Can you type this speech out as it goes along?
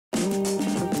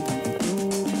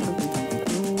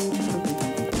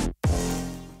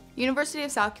University of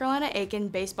South Carolina Aiken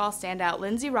baseball standout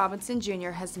Lindsey Robinson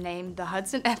Jr. has named the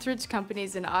Hudson Etheridge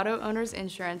Companies and Auto Owners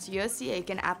Insurance USC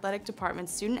Aiken Athletic Department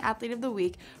Student Athlete of the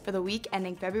Week for the week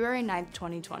ending February 9,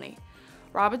 2020.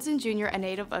 Robinson Jr., a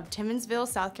native of Timmonsville,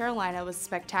 South Carolina, was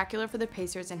spectacular for the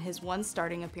Pacers in his one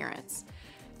starting appearance.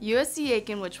 USC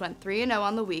Aiken, which went 3-0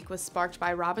 on the week, was sparked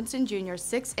by Robinson Jr.'s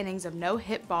 6 innings of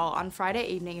no-hit ball on Friday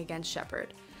evening against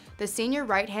Shepherd. The senior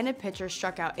right-handed pitcher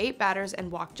struck out 8 batters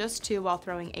and walked just 2 while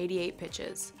throwing 88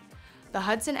 pitches. The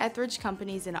Hudson Etheridge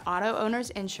Companies and Auto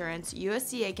Owners Insurance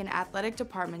USC Aiken Athletic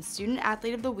Department Student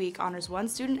Athlete of the Week honors one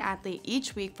student athlete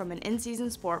each week from an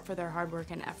in-season sport for their hard work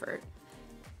and effort.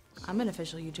 I'm an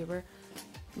official YouTuber.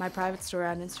 My private story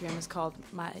on Instagram is called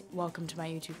Welcome to my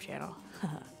YouTube channel.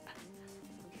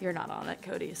 You're not on it,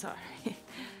 Cody, sorry.